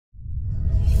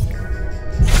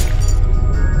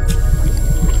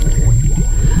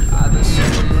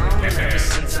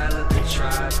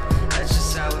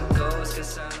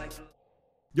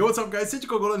Yo, what's up guys, it's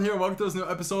Goblin here, welcome to this new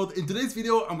episode. In today's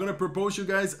video, I'm gonna propose you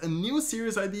guys a new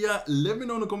series idea. Let me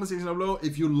know in the comment section below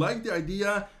if you like the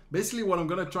idea. Basically what I'm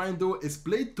gonna try and do is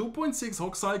play 2.6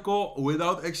 HOG Cycle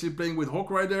without actually playing with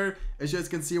HOG Rider. As you guys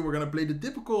can see, we're gonna play the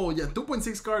typical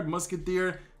 2.6 card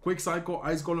Musketeer, Quick Cycle,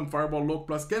 Ice Golem, Fireball, Lock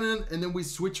plus Cannon, and then we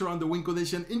switch around the win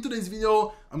condition. In today's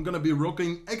video, I'm gonna be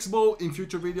rocking X-Bow. In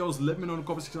future videos, let me know in the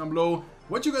comment section below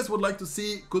what you guys would like to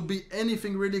see. Could be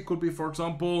anything really, could be for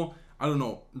example, I don't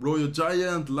know, Royal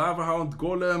Giant, Lava Hound,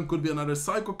 Golem, could be another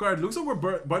Psycho card. Looks like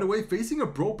we're, by the way, facing a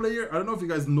pro player. I don't know if you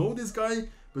guys know this guy,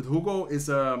 but Hugo is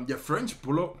a French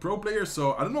pro player.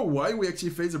 So I don't know why we actually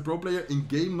face a pro player in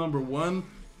game number 1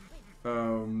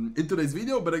 in today's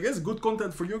video. But I guess good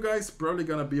content for you guys. Probably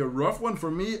gonna be a rough one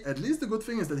for me. At least the good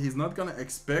thing is that he's not gonna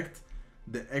expect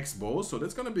the X-Bow, so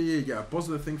that's gonna be a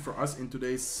positive thing for us in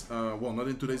today's well, not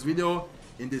in today's video,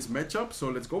 in this matchup. So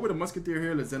let's go with a Musketeer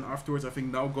here. Let's then afterwards I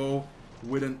think now go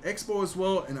with an X-Bow as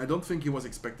well, and I don't think he was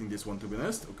expecting this one, to be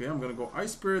honest. Okay, I'm gonna go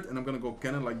Ice Spirit and I'm gonna go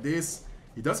Cannon like this.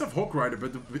 He does have HOG Rider,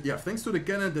 but yeah, thanks to the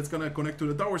Cannon that's gonna connect to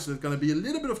the tower, so there's gonna be a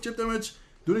little bit of chip damage.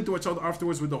 Do need to watch out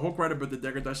afterwards with the HOG Rider, but the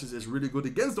Dagger Dashes is really good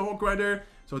against the HOG Rider.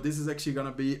 So this is actually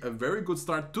gonna be a very good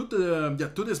start to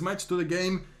the to this match, to the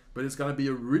game. But it's gonna be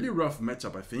a really rough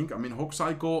matchup, I think. I mean, HOG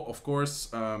Cycle, of course,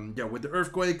 with the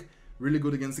Earthquake, really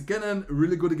good against the Cannon,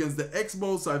 really good against the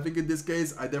X-Bow. So I think in this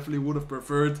case, I definitely would have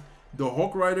preferred the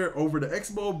HOG Rider over the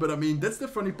X-Bow. But I mean, that's the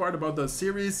funny part about the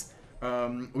series.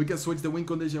 We can switch the win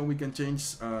condition, we can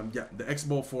change, the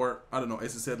X-Bow for, I don't know,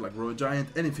 as I said, like Royal Giant,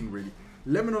 anything really.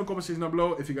 Let me know in the comment section down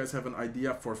below if you guys have an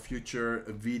idea for future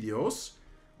videos.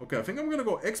 Okay, I think I'm gonna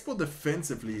go X-Bow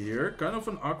defensively here. Kind of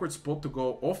an awkward spot to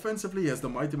go offensively. He has the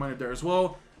Mighty Miner there as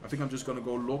well. I think I'm just gonna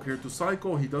go Lock here to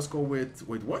Cycle. He does go with...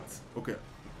 Wait, what? Okay.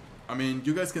 I mean,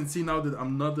 you guys can see now that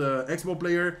I'm not an X-Bow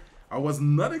player. I was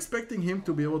not expecting him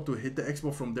to be able to hit the X-Bow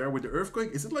from there with the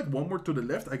Earthquake. Is it like one more to the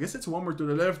left? I guess it's one more to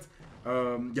the left.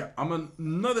 I'm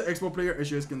another X-Bow player, as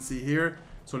you guys can see here.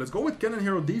 So let's go with Cannon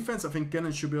Hero defense. I think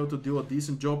Cannon should be able to do a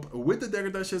decent job with the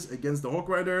Dagger Dashes against the HOG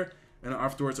Rider. And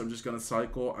afterwards, I'm just gonna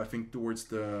cycle, I think, towards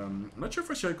the... I'm not sure if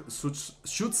I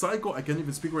should cycle, I can't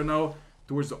even speak right now,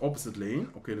 towards the opposite lane.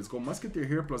 Okay, let's go Musketeer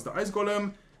here, plus the Ice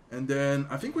Golem. And then,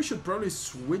 I think we should probably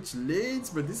switch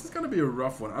lanes, but this is gonna be a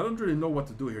rough one. I don't really know what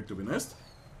to do here, to be honest.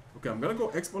 Okay, I'm gonna go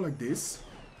X-Bow like this.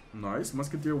 Nice,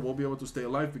 Musketeer will be able to stay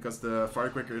alive, because the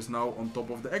Firecracker is now on top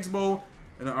of the X-Bow.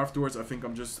 And then afterwards, I think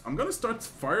I'm gonna start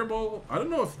Fireball. I don't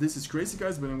know if this is crazy,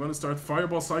 guys, but I'm gonna start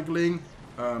Fireball cycling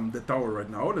the tower right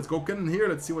now. Let's go Cannon here.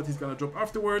 Let's see what he's gonna drop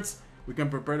afterwards. We can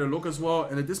prepare the look as well.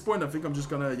 And at this point, I think I'm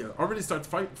just gonna already start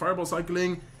Fireball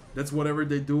cycling. That's whatever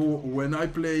they do when I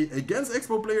play against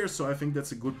X-Bow players. So I think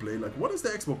that's a good play. Like, what is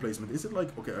the X-Bow placement? Is it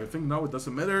like... Okay, I think now it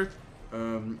doesn't matter.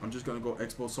 I'm just gonna go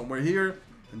X-Bow somewhere here.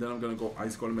 And then I'm gonna go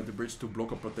Ice Golem at the bridge to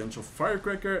block a potential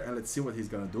Firecracker. And let's see what he's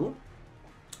gonna do.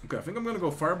 Okay, I think I'm gonna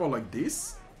go Fireball like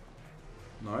this.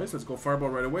 Nice, let's go Fireball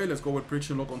right away. Let's go with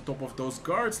Prediction Lock on top of those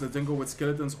guards. Let's then go with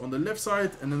Skeletons on the left side.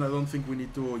 And then I don't think we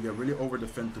need to really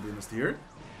over-defend, to be honest here.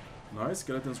 Nice,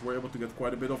 Skeletons were able to get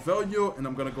quite a bit of value. And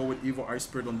I'm gonna go with Evil Ice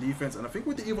Spirit on defense. And I think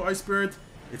with the Evil Ice Spirit,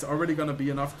 it's already gonna be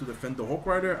enough to defend the HOG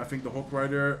Rider. I think the HOG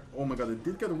Rider... Oh my god, it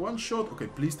did get one shot. Okay,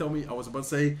 please tell me, I was about to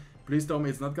say, please tell me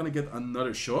it's not gonna get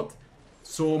another shot.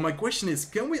 So my question is,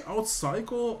 can we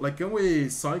out-cycle? Like, can we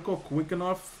cycle quick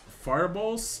enough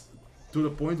Fireballs to the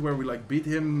point where we like beat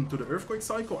him to the Earthquake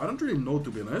cycle? I don't really know,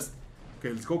 to be honest. Okay,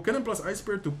 let's go Cannon plus Ice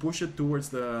Spirit to push it towards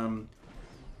the...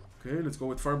 Okay, let's go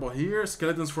with Fireball here.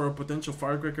 Skeletons for a potential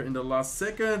Firecracker in the last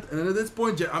second. And then at this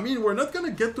point, I mean, we're not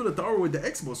gonna get to the tower with the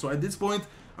X-Bow. So at this point,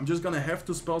 I'm just gonna have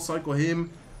to spell cycle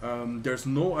him. There's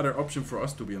no other option for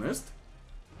us, to be honest.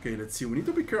 Okay, let's see. We need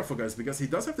to be careful, guys, because he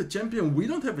does have the champion. We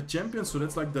don't have a champion, so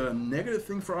that's like the negative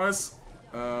thing for us.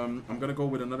 I'm gonna go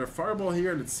with another Fireball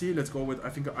here. Let's see. Let's go with, I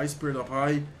think, an Ice Spirit up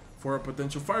high for a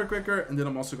potential Firecracker. And then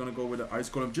I'm also gonna go with an Ice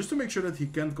Golem just to make sure that he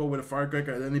can't go with a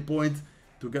Firecracker at any point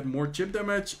to get more chip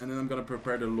damage. And then I'm gonna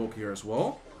prepare the Lock here as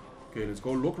well. Okay, let's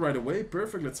go Lock right away.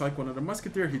 Perfect. Let's cycle another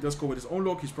Musketeer. He does go with his own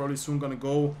Lock. He's probably soon gonna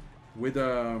go with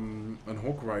an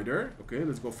HOG Rider. Okay,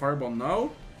 let's go Fireball now.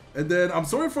 And then, I'm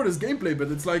sorry for this gameplay,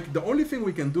 but it's like the only thing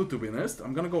we can do, to be honest.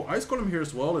 I'm gonna go Ice Golem here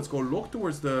as well. Let's go Lock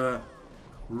towards the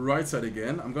right side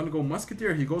again. I'm gonna go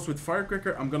Musketeer. He goes with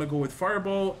Firecracker. I'm gonna go with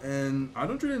Fireball. And I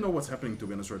don't really know what's happening, to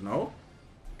be honest, right now.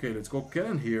 Okay, let's go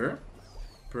Cannon here.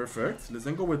 Perfect. Let's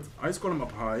then go with Ice Golem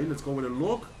up high. Let's go with a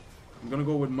Lock. I'm gonna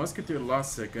go with Musketeer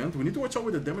last second. We need to watch out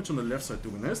with the damage on the left side, to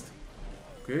be honest.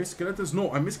 Okay, Skeletons.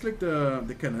 No, I misclicked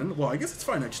the Cannon. Well, I guess it's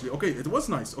fine, actually. Okay, it was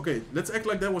nice. Okay, let's act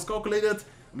like that was calculated.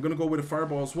 I'm gonna go with a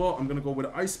Fireball as well. I'm gonna go with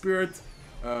an Ice Spirit.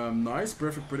 Nice,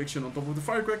 perfect prediction on top of the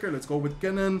firecracker. Let's go with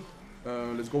cannon.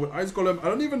 Let's go with ice golem. I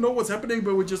don't even know what's happening,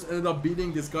 but we just ended up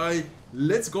beating this guy.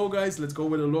 Let's go, guys. Let's go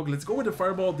with a log. Let's go with the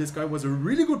fireball. This guy was a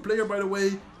really good player, by the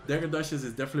way. Dagger dashes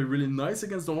is definitely really nice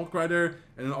against the Hawk Rider.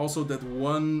 And then also that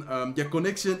one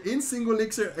connection in single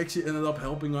elixir actually ended up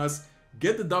helping us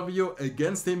get the W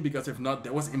against him, because if not,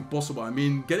 that was impossible. I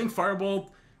mean, getting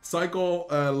fireball cycle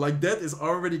like that is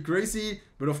already crazy,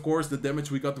 but of course the damage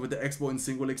we got with the X-Bow in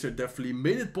single elixir definitely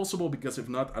made it possible, because if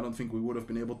not, I don't think we would have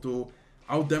been able to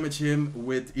out damage him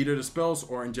with either the spells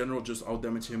or in general just out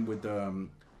damage him with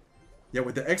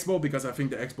with the X-Bow, because I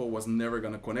think the X-Bow was never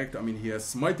gonna connect. I mean, he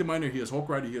has Mighty Miner, he has Hawk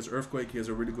Rider, he has Earthquake, he has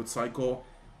a really good cycle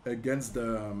against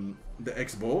the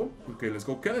X-Bow. Okay, let's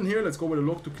go cannon here. Let's go with a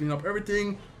log to clean up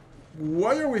everything.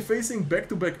 Why are we facing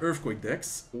back-to-back Earthquake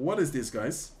decks? What is this,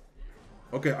 guys?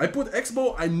 Okay, I put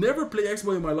X-Bow. I never play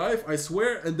X-Bow in my life, I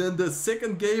swear. And then the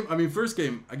second game, I mean first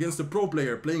game against the pro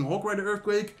player playing Hawk Rider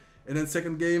Earthquake. And then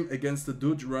second game against the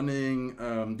dude running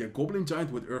the Goblin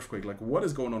Giant with Earthquake. Like, what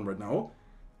is going on right now?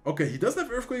 Okay, he doesn't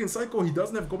have Earthquake in Cycle. He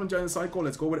doesn't have Goblin Giant in Cycle.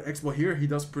 Let's go with X-Bow here. He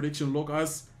does prediction log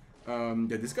us. Yeah,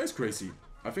 this guy's crazy.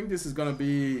 I think this is gonna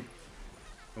be...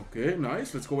 Okay,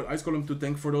 nice. Let's go with Ice Golem to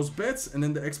tank for those bets. And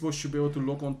then the X-Bow should be able to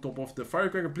lock on top of the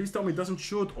Firecracker. Please tell me it doesn't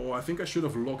shoot. Oh, I think I should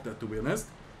have locked that, to be honest.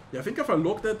 Yeah, I think if I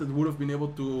locked that, it would have been able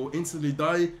to instantly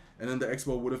die. And then the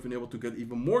X-Bow would have been able to get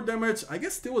even more damage. I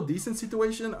guess still a decent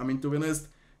situation. I mean, to be honest,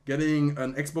 getting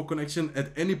an X-Bow connection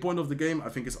at any point of the game, I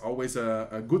think is always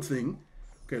a good thing.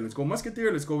 Okay, let's go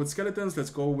Musketeer. Let's go with Skeletons. Let's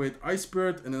go with Ice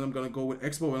Spirit. And then I'm going to go with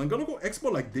X-Bow. And I'm going to go X-Bow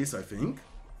like this, I think.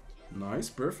 Nice,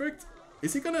 perfect.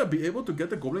 Is he going to be able to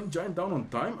get the Goblin Giant down on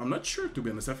time? I'm not sure, to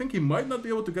be honest. I think he might not be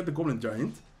able to get the Goblin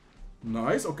Giant.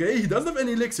 Nice, okay. He doesn't have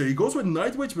any elixir. He goes with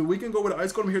Night Witch, but we can go with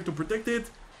Ice Golem here to protect it.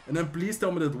 And then please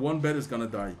tell me that one bet is going to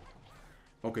die.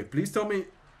 Okay, please tell me...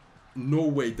 No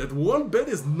way. That one bet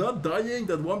is not dying.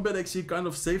 That one bet actually kind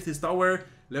of saved his tower.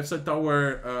 Left side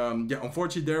tower, yeah,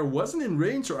 unfortunately there wasn't in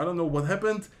range, or I don't know what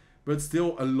happened. But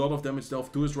still a lot of damage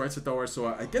dealt to his right side tower. So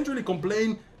I can't really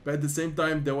complain. But at the same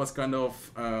time, that was kind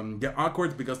of yeah,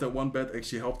 awkward, because that one bet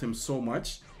actually helped him so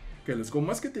much. Okay, let's go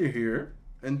Musketeer here.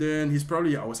 And then he's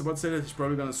probably, I was about to say that he's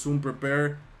probably going to soon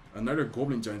prepare another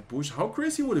Goblin Giant push. How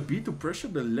crazy would it be to pressure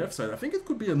the left side? I think it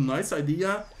could be a nice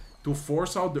idea to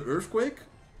force out the Earthquake.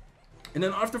 And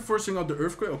then after forcing out the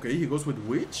Earthquake, okay, he goes with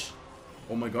Witch.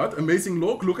 Oh my god, amazing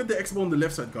log. Look at the X-Bow on the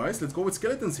left side, guys. Let's go with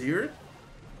Skeletons here.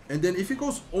 And then if he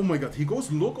goes, oh my god, he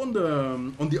goes log on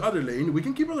the other lane. We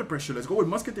can keep under pressure. Let's go with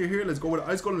Musketeer here. Let's go with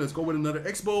Ice Golem. Let's go with another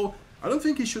X-Bow. I don't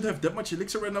think he should have that much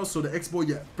elixir right now. So the X-Bow,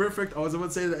 yeah, perfect. I was about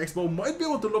to say the X-Bow might be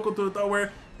able to lock onto the tower.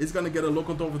 It's gonna get a lock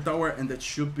on top of the tower, and that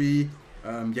should be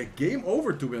yeah, game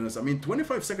over, to be honest. I mean,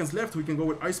 25 seconds left. We can go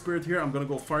with Ice Spirit here. I'm gonna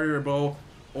go Fireball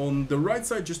on the right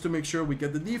side just to make sure we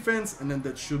get the defense, and then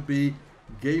that should be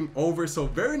game over. So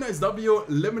very nice W.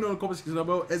 Let me know in the comment section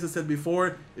below. As I said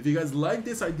before, if you guys like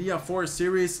this idea for a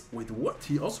series. Wait, what?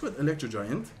 He also had Electro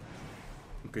Giant.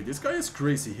 Okay, this guy is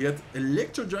crazy. He had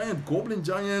Electro Giant, Goblin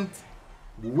Giant,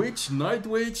 Witch, Night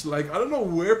Witch. Like, I don't know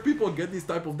where people get these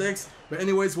type of decks. But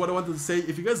anyways, what I wanted to say,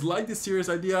 if you guys like this series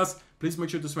ideas, please make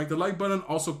sure to smack the like button.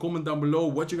 Also comment down below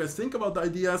what you guys think about the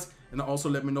ideas. And also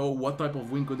let me know what type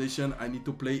of win condition I need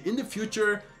to play in the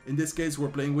future. In this case, we're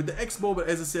playing with the X-Bow. But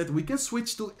as I said, we can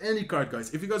switch to any card,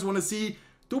 guys. If you guys want to see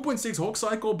 2.6 Hawk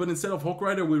Cycle, but instead of Hawk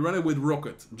Rider, we run it with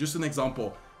Rocket. Just an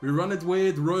example. We run it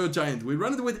with Royal Giant. We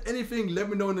run it with anything. Let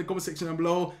me know in the comment section down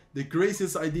below. The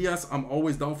craziest ideas, I'm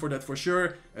always down for that for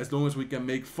sure. As long as we can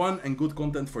make fun and good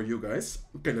content for you guys.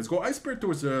 Okay, let's go Ice Spirit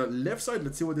towards the left side.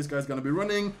 Let's see what this guy's going to be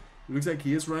running. It looks like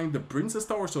he is running the Princess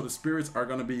Tower, so the spirits are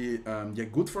going to be yeah,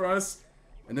 good for us.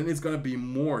 And then it's going to be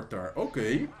Mortar.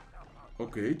 Okay.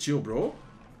 Okay, chill, bro.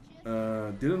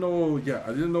 Didn't know, yeah, I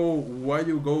didn't know why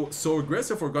you go so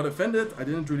aggressive or got offended. I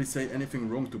didn't really say anything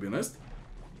wrong, to be honest.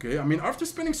 Okay, I mean, after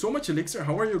spending so much elixir,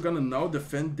 how are you gonna now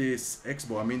defend this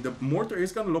X-Bow? I mean, the Mortar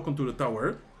is gonna lock onto the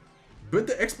tower. But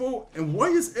the X-Bow, and why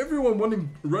is everyone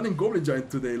running Goblin Giant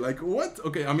today? Like, what?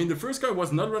 Okay, I mean, the first guy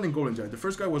was not running Goblin Giant. The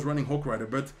first guy was running Hawk Rider,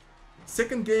 but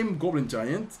second game, Goblin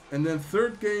Giant. And then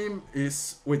third game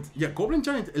is, wait, yeah, Goblin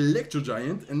Giant, Electro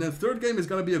Giant. And then third game is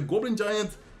gonna be a Goblin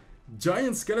Giant,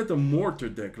 Giant Skeleton Mortar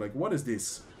deck. Like, what is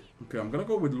this? Okay, I'm gonna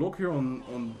go with Lock here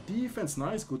on defense.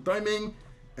 Nice, good timing.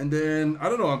 And then, I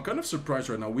don't know, I'm kind of surprised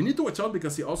right now. We need to watch out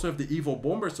because he also have the Evo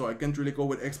Bomber, so I can't really go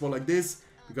with X-Bow like this.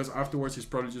 Because afterwards, he's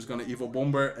probably just gonna Evo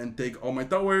Bomber and take all my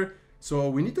tower. So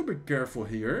we need to be careful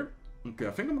here. Okay,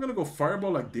 I think I'm gonna go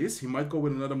Fireball like this. He might go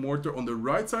with another Mortar on the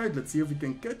right side. Let's see if we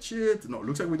can catch it. No,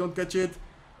 looks like we don't catch it.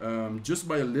 Just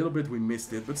by a little bit, we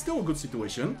missed it. But still a good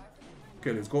situation.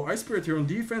 Okay, let's go Ice Spirit here on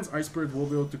defense. Ice Spirit will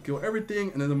be able to kill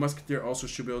everything. And then the Musketeer also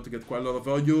should be able to get quite a lot of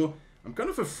value. I'm kind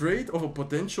of afraid of a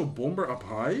potential Bomber up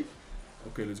high.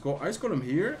 Okay, let's go Ice Golem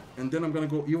here. And then I'm gonna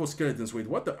go Evil Skeletons. Wait,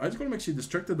 what? The Ice Golem actually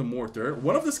distracted the Mortar.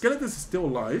 One of the Skeletons is still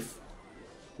alive.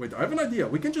 Wait, I have an idea.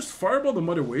 We can just Fireball the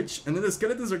Mother Witch. And then the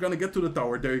Skeletons are gonna get to the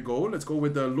tower. There you go. Let's go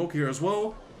with the lock here as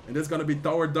well. And that's gonna be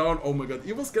tower down. Oh my god.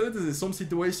 Evil Skeletons in some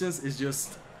situations is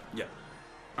just... yeah.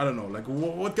 I don't know. Like,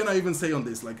 what can I even say on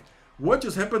this? Like, what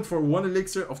just happened for 1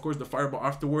 elixir? Of course, the Fireball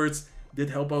afterwards did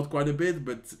help out quite a bit.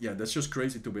 But yeah, that's just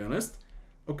crazy to be honest.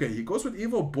 Okay, he goes with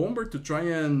Evil Bomber to try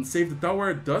and save the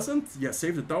tower. Doesn't. Yeah,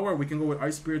 save the tower. We can go with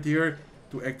Ice Spirit here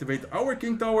to activate our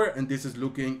King Tower. And this is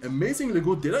looking amazingly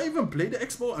good. Did I even play the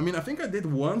Expo? I mean, I think I did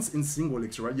once in single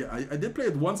elixir, right? Yeah, I did play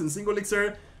it once in single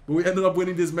elixir. But we ended up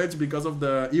winning this match because of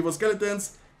the Evil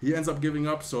Skeletons. He ends up giving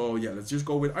up. So yeah, let's just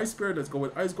go with Ice Spirit. Let's go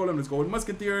with Ice Golem. Let's go with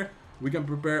Musketeer. We can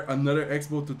prepare another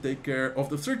Expo to take care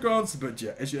of the 3 crowns. But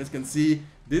yeah, as you guys can see,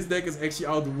 this deck is actually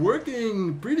out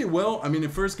working pretty well. I mean, in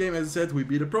first game, as I said, we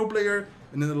beat a pro player.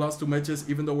 And in the last 2 matches,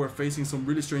 even though we're facing some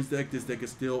really strange deck, this deck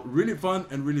is still really fun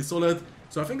and really solid.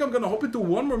 So I think I'm gonna hop into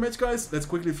one more match, guys. Let's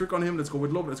quickly trick on him. Let's go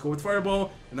with Lock. Let's go with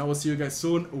Fireball. And I will see you guys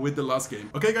soon with the last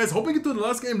game. Okay, guys, hopping into the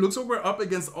last game. Looks like we're up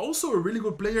against also a really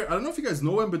good player. I don't know if you guys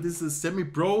know him, but this is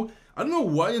semi-pro. I don't know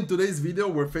why in today's video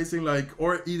we're facing like,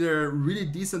 or either really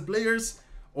decent players,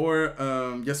 or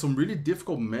yeah, some really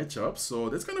difficult matchups. So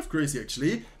that's kind of crazy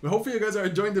actually. But hopefully you guys are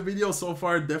enjoying the video so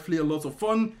far. Definitely a lot of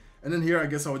fun. And then here I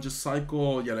guess I would just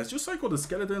cycle, yeah, let's just cycle the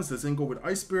Skeletons. Let's then go with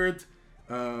Ice Spirit.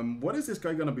 What is this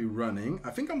guy gonna be running? I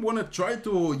think I'm gonna try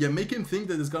to, yeah, make him think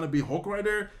that it's gonna be Hog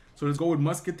Rider. So let's go with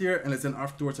Musketeer, and let's then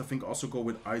afterwards I think also go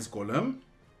with Ice Golem.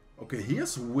 Okay, he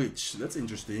has Witch. That's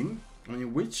interesting. I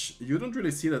mean, Witch, you don't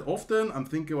really see that often. I'm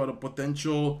thinking about a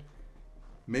potential,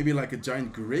 maybe like a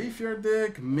giant graveyard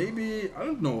deck. Maybe, I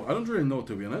don't know. I don't really know,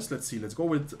 to be honest. Let's see. Let's go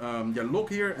with, yeah, Lock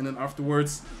here. And then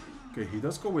afterwards, okay, he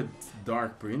does go with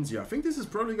Dark Prince. Yeah, I think this is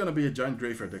probably going to be a giant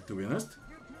graveyard deck, to be honest.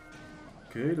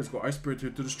 Okay, let's go Ice Spirit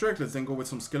here to distract. Let's then go with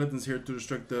some Skeletons here to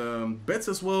distract the bats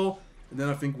as well. And then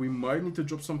I think we might need to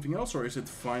drop something else, or is it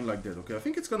fine like that? Okay, I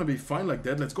think it's going to be fine like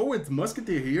that. Let's go with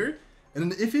Musketeer here. And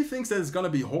then if he thinks that it's gonna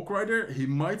be Hog Rider, he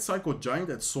might cycle Giant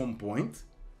at some point.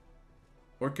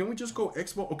 Or can we just go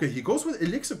Expo? Okay, he goes with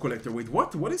Elixir Collector. Wait,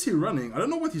 what? What is he running? I don't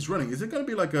know what he's running. Is it gonna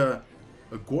be like a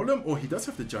Golem? Oh, he does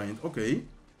have the Giant. Okay.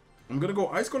 I'm gonna go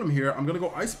Ice Golem here. I'm gonna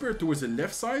go Ice Spirit towards the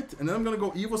left side. And then I'm gonna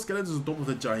go Evil Skeletons on top of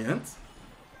the Giant.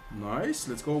 Nice.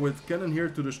 Let's go with Cannon here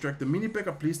to distract the Mini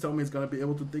P.E.K.K.A. Please tell me it's gonna be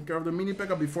able to take care of the Mini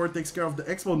P.E.K.K.A. before it takes care of the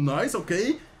Expo. Nice,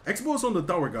 okay. Expo is on the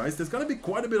tower, guys. There's gonna be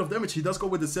quite a bit of damage. He does go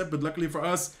with the set, but luckily for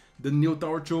us, the new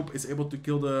tower troop is able to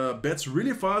kill the bats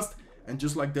really fast. And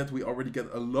just like that, we already get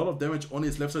a lot of damage on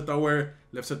his left side tower.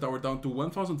 Left side tower down to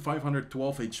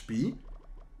 1512 HP.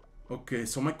 Okay,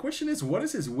 so my question is, what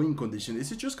is his win condition?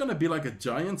 Is it just gonna be like a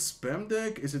giant spam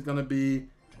deck? Is it gonna be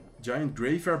giant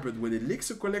graveyard but with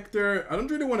Elixir Collector? I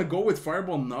don't really want to go with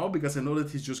Fireball now because I know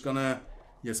that he's just gonna,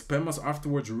 yeah, spam us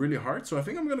afterwards really hard. So I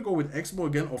think I'm gonna go with Expo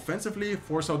again offensively,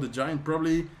 force out the giant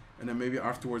probably, and then maybe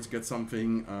afterwards get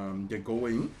something get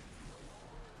going.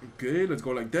 Okay, let's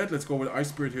go like that. Let's go with Ice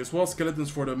Spirit here as well.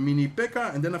 Skeletons for the Mini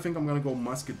P.E.K.K.A. And then I think I'm gonna go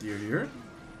Musketeer here.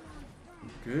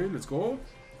 Okay, let's go.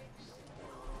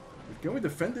 Can we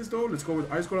defend this though? Let's go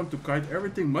with Ice Golem to kite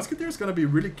everything. Musketeer is gonna be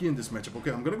really key in this matchup.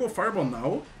 Okay, I'm gonna go Fireball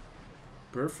now.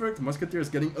 Perfect. Musketeer is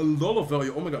getting a lot of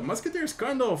value. Oh my god, Musketeer is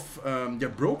kind of yeah,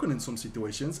 broken in some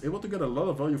situations. Able to get a lot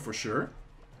of value for sure.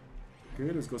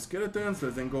 Okay, let's go Skeletons.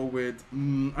 Let's then go with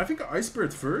I think Ice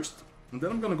Spirit first. And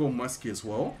then I'm gonna go Muskie as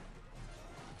well.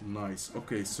 Nice.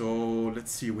 Okay, so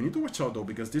let's see. We need to watch out though,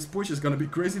 because this push is gonna be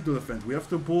crazy to defend. We have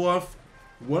to pull off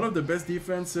one of the best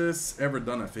defenses ever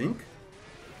done, I think.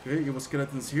 Okay, Evil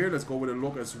Skeletons here. Let's go with a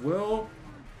Lock as well.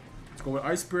 Let's go with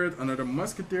Ice Spirit, another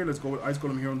Musketeer. Let's go with Ice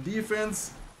Golem here on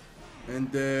defense.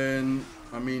 And then,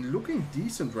 I mean, looking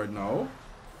decent right now.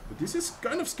 But this is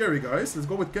kind of scary, guys. Let's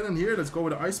go with Cannon here. Let's go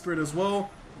with the Ice Spirit as well.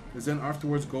 Let's then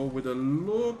afterwards go with a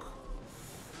Look.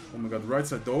 Oh my god, right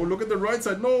side though. Look at the right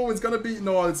side. No, it's gonna be...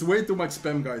 No, it's way too much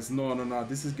spam, guys. No, no, no.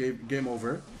 This is game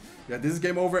over. Yeah, this is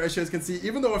game over, as you guys can see.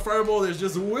 Even though a Fireball, there's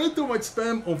just way too much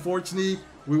spam. Unfortunately,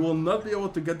 we will not be able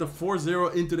to get the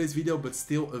 4-0 in today's video, but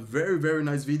still a very, very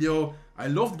nice video. I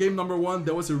loved game number 1.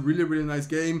 That was a really, really nice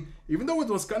game. Even though it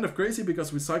was kind of crazy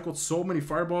because we cycled so many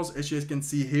Fireballs, as you guys can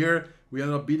see here. We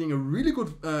ended up beating a really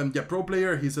good yeah, pro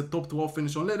player. He's a top 12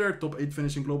 finish on ladder, top 8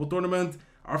 finish in global tournament.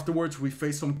 Afterwards, we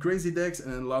faced some crazy decks,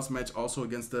 and then last match also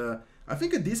against I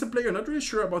think a decent player. Not really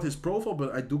sure about his profile,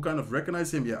 but I do kind of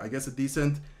recognize him. Yeah, I guess a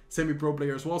decent semi-pro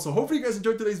player as well. So hopefully you guys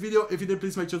enjoyed today's video. If you did,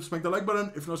 please make sure to smack the like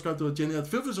button. If you're not subscribed to the channel yet,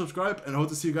 feel free to subscribe, and I hope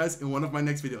to see you guys in one of my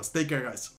next videos. Take care, guys.